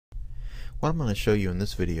What I'm going to show you in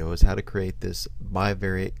this video is how to create this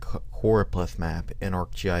bivariate choropleth map in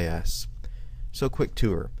ArcGIS. So, quick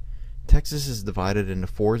tour. Texas is divided into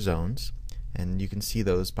 4 zones, and you can see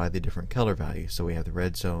those by the different color values. So we have the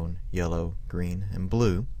red zone, yellow, green, and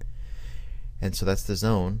blue. And so that's the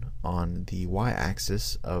zone on the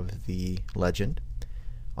y-axis of the legend.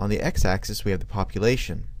 On the x-axis we have the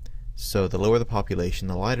population. So the lower the population,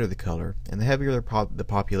 the lighter the color, and the heavier the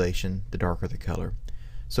population, the darker the color.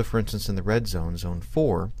 So for instance, in the red zone, zone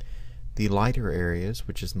 4, the lighter areas,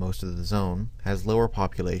 which is most of the zone, has lower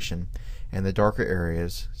population, and the darker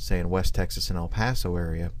areas, say in West Texas and El Paso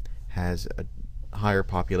area, has a higher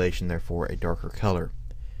population, therefore a darker color.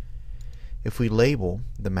 If we label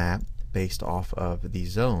the map based off of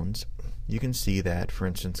these zones, you can see that, for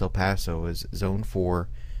instance, El Paso is zone 4,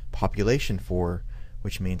 population 4,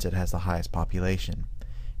 which means it has the highest population.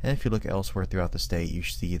 And if you look elsewhere throughout the state, you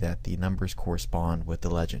see that the numbers correspond with the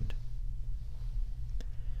legend.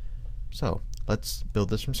 So let's build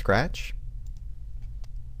this from scratch.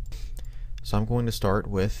 So I'm going to start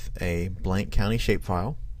with a blank county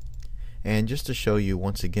shapefile, and just to show you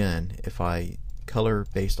once again, if I color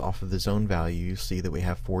based off of the zone value, you see that we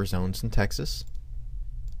have 4 zones in Texas,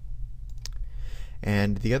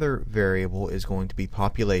 and the other variable is going to be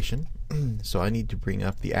population. So I need to bring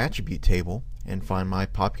up the attribute table and find my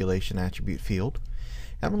population attribute field.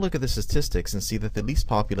 I'm going to look at the statistics and see that the least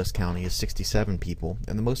populous county is 67 people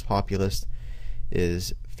and the most populous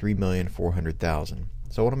is 3,400,000.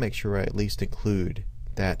 So I want to make sure I at least include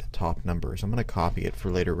that top number. So I'm going to copy it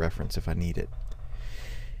for later reference if I need it.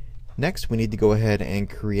 Next, we need to go ahead and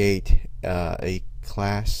create a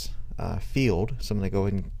class field. So I'm going to go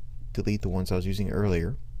ahead and delete the ones I was using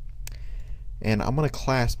earlier. And I'm going to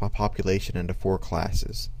class my population into 4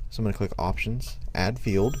 classes. So I'm going to click Options, Add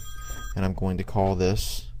Field, and I'm going to call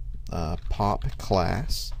this Pop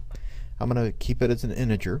Class. I'm going to keep it as an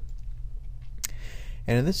integer.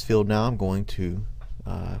 And in this field now I'm going to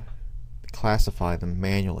classify them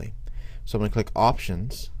manually. So I'm going to click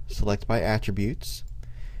Options, select by Attributes,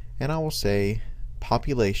 and I will say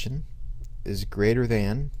population is greater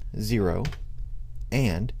than 0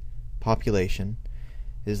 and population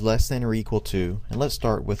is less than or equal to, and let's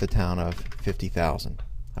start with a town of 50,000.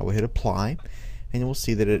 I will hit apply, and you will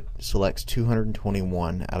see that it selects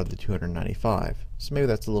 221 out of the 295. So maybe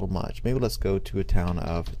that's a little much. Maybe let's go to a town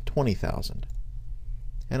of 20,000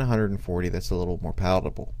 and 140. That's a little more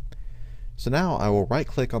palatable. So now I will right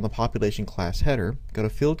click on the population class header, go to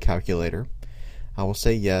field calculator. I will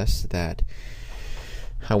say yes, that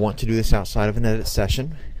I want to do this outside of an edit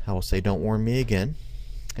session. I will say don't warn me again.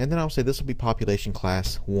 And then I'll say this will be population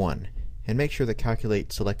class 1, and make sure that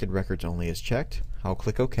calculate selected records only is checked. I'll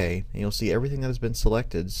click OK, and you'll see everything that has been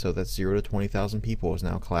selected, so that's 0 to 20,000 people, is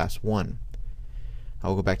now class 1.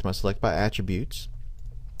 I'll go back to my select by attributes,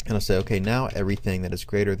 and I'll say okay, now everything that is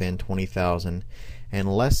greater than 20,000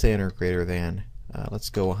 and less than or greater than, let's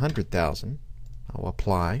go 100,000. I'll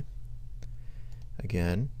apply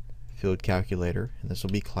again, field calculator, and this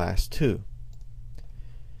will be class 2.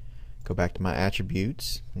 Go back to my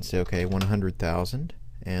attributes and say okay, 100,000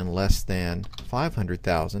 and less than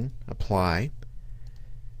 500,000, apply,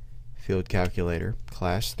 field calculator,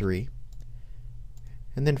 class 3,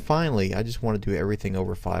 and then finally I just want to do everything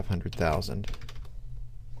over 500,000,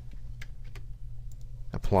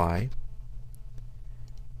 apply,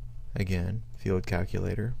 again, field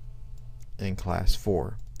calculator, and class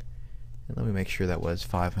 4, and let me make sure that was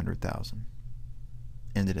 500,000,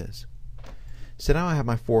 and it is. So now I have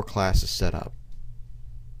my 4 classes set up.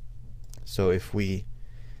 So if we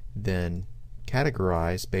then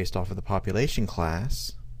categorize based off of the population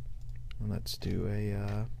class, let's do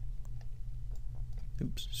a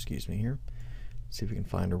oops, excuse me here. See if we can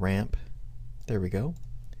find a ramp. There we go.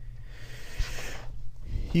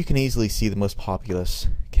 You can easily see the most populous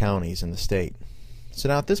counties in the state. So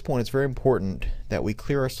now at this point it's very important that we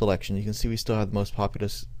clear our selection. You can see we still have the most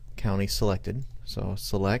populous counties selected. So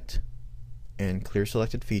select and clear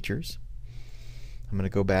selected features. I'm going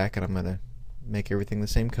to go back and I'm going to make everything the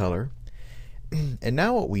same color. And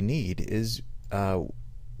now what we need is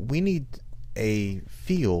we need a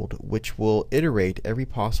field which will iterate every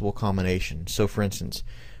possible combination. So for instance,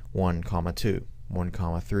 1, 2, 1,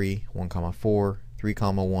 3, 1, 4, 3,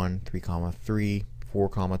 1, 3, 3,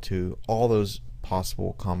 4, 2, all those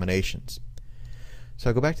possible combinations. So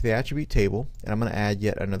I go back to the attribute table, and I'm going to add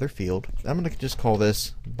yet another field. I'm going to just call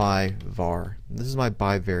this bivar. This is my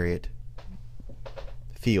bivariate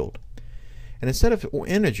field. And instead of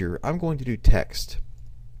integer, I'm going to do text.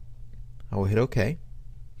 I will hit OK.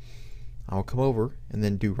 I'll come over and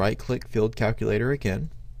then do right click field calculator again.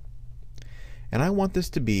 And I want this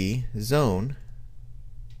to be zone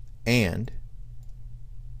and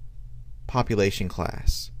population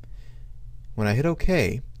class. When I hit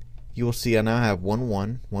OK, you will see I now have 1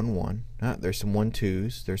 1 1 1. There's some 1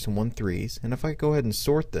 2s, there's some 1 3s, and if I go ahead and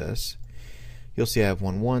sort this, you'll see I have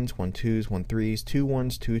 1 1s, 1 2s, 1 3s, 2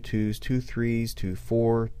 1s, 2 2s, 2 3s, 2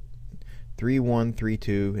 4, 3 1, 3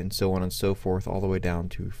 2, and so on and so forth, all the way down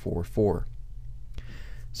to 4 4.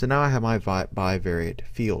 So now I have my bivariate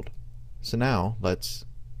field. So now let's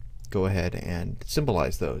go ahead and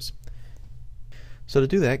symbolize those. So to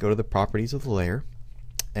do that, go to the properties of the layer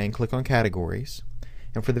and click on Categories.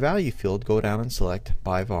 And for the value field, go down and select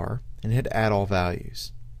Bivar and hit Add All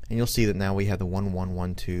Values. And you'll see that now we have the 1 1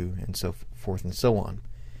 1 2 and so forth and so on.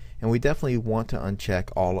 And we definitely want to uncheck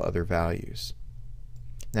all other values.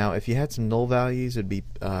 Now if you had some null values, it'd be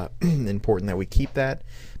important that we keep that,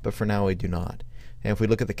 but for now we do not. And if we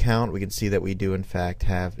look at the count, we can see that we do in fact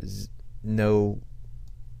have no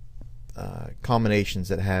combinations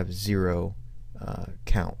that have 0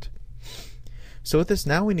 count. So with this,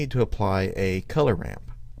 now we need to apply a color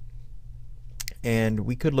ramp. And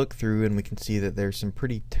we could look through and we can see that there's some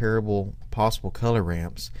pretty terrible possible color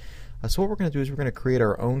ramps. So what we're going to do is we're going to create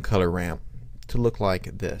our own color ramp to look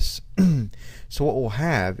like this. So what we'll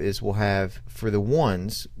have is for the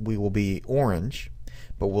 1s, we will be orange,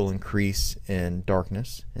 but we'll increase in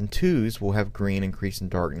darkness. And 2s will have green, increase in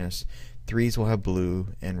darkness. 3s will have blue,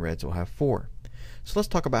 and reds will have 4. So let's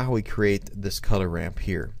talk about how we create this color ramp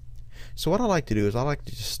here. So what I like to do is I like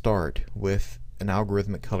to just start with an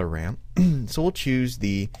algorithmic color ramp. So we'll choose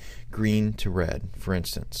the green to red, for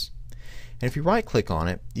instance. And if you right click on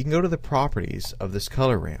it, you can go to the properties of this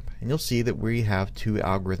color ramp, and you'll see that we have 2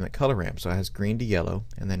 algorithmic color ramps. So it has green to yellow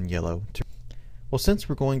and then yellow to red. Well, since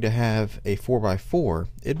we're going to have a 4x4,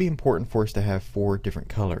 it'd be important for us to have 4 different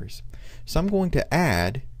colors. So I'm going to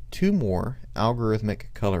add 2 more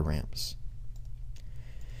algorithmic color ramps.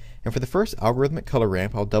 And for the first algorithmic color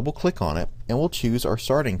ramp, I'll double click on it and we'll choose our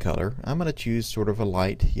starting color. I'm going to choose sort of a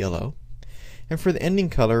light yellow. And for the ending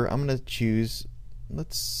color, I'm going to choose,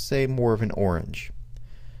 let's say, more of an orange.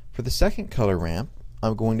 For the second color ramp,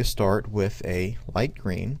 I'm going to start with a light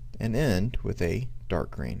green and end with a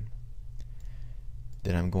dark green.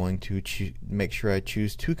 Then I'm going to make sure I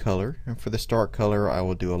choose 2 color, and for the start color I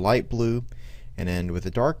will do a light blue and end with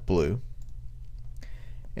a dark blue.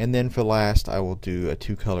 And then for last I will do a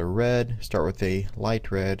 2 color red, start with a light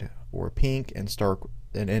red or pink and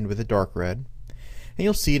end with a dark red. And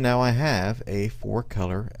you'll see now I have a 4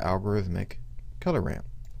 color algorithmic color ramp.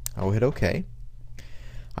 I will hit OK.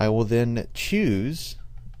 I will then choose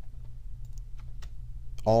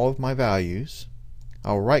all of my values.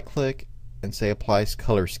 I will right click and say Apply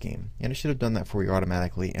Color Scheme, and it should have done that for you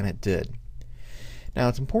automatically, and it did. Now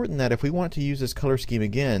it's important that if we want to use this color scheme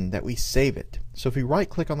again, that we save it. So if we right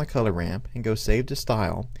click on the color ramp and go Save to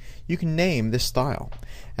Style, you can name this style,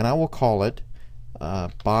 and I will call it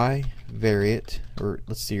Bivariate, or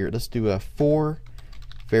let's see here, let's do a 4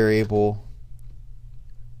 variable.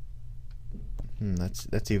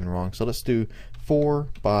 That's even wrong. So let's do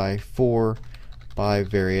 4x4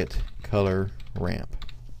 bivariate color ramp.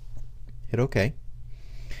 Hit OK.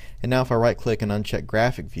 And now if I right click and uncheck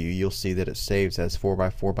graphic view, you'll see that it saves as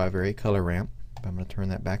 4x4 bivariate color ramp. I'm going to turn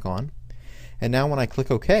that back on. And now when I click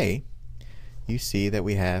OK, you see that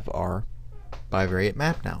we have our bivariate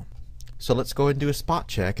map now. So let's go ahead and do a spot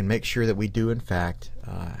check and make sure that we do in fact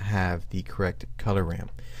have the correct color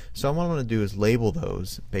ramp. So what I'm going to do is label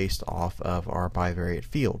those based off of our bivariate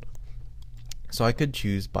field. So I could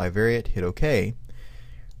choose bivariate, hit OK,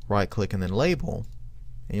 right click and then label,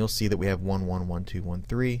 and you'll see that we have 1 1 1 2 1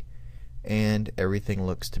 3, and everything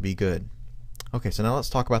looks to be good. Okay, so now let's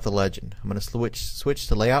talk about the legend. I'm going to switch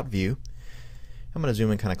to layout view. I'm going to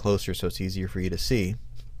zoom in kind of closer so it's easier for you to see.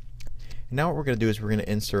 And now what we're going to do is we're going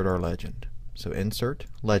to insert our legend. So insert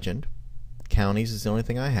legend. Counties is the only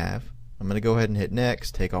thing I have. I'm going to go ahead and hit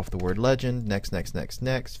next, take off the word legend, next, next, next,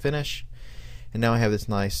 next, finish. And now I have this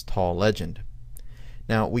nice tall legend.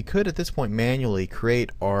 Now we could at this point manually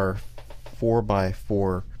create our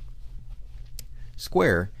 4x4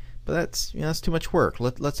 square, but that's too much work.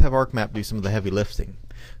 Let's have ArcMap do some of the heavy lifting.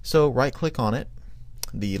 So right click on it,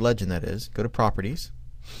 the legend that is, go to properties,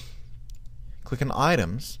 click on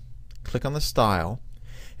items, click on the style,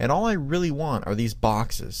 and all I really want are these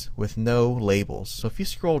boxes with no labels. So if you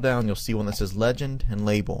scroll down, you'll see one that says legend and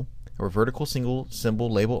label, or vertical single symbol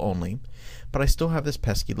label only, but I still have this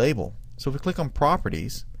pesky label. So if we click on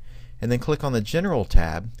properties and then click on the general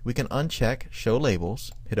tab, we can uncheck show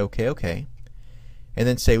labels, hit OK, OK, and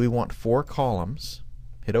then say we want 4 columns,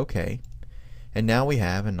 hit OK, and now we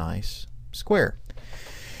have a nice square.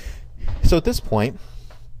 So at this point,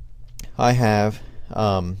 I have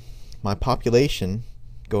my population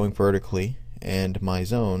going vertically and my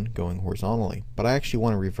zone going horizontally. But I actually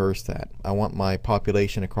want to reverse that. I want my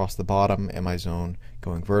population across the bottom and my zone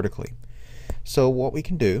going vertically. So what we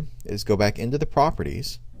can do is go back into the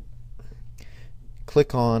properties,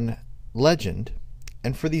 click on legend,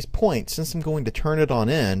 and for these points, since I'm going to turn it on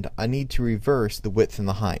end, I need to reverse the width and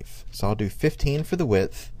the height. So I'll do 15 for the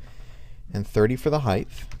width and 30 for the height.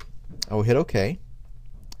 I will hit OK.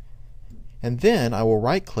 And then I will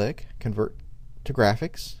right click, convert to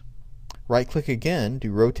graphics, right click again,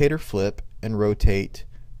 do rotate or flip, and rotate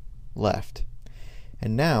left.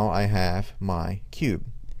 And now I have my cube.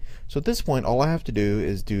 So at this point, all I have to do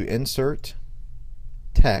is do insert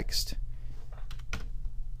text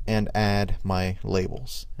and add my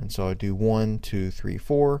labels. And so I do 1, 2, 3,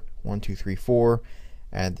 4, 1, 2, 3, 4,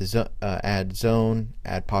 add the add zone,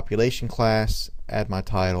 add population class, add my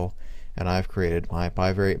title, and I've created my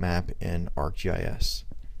bivariate map in ArcGIS.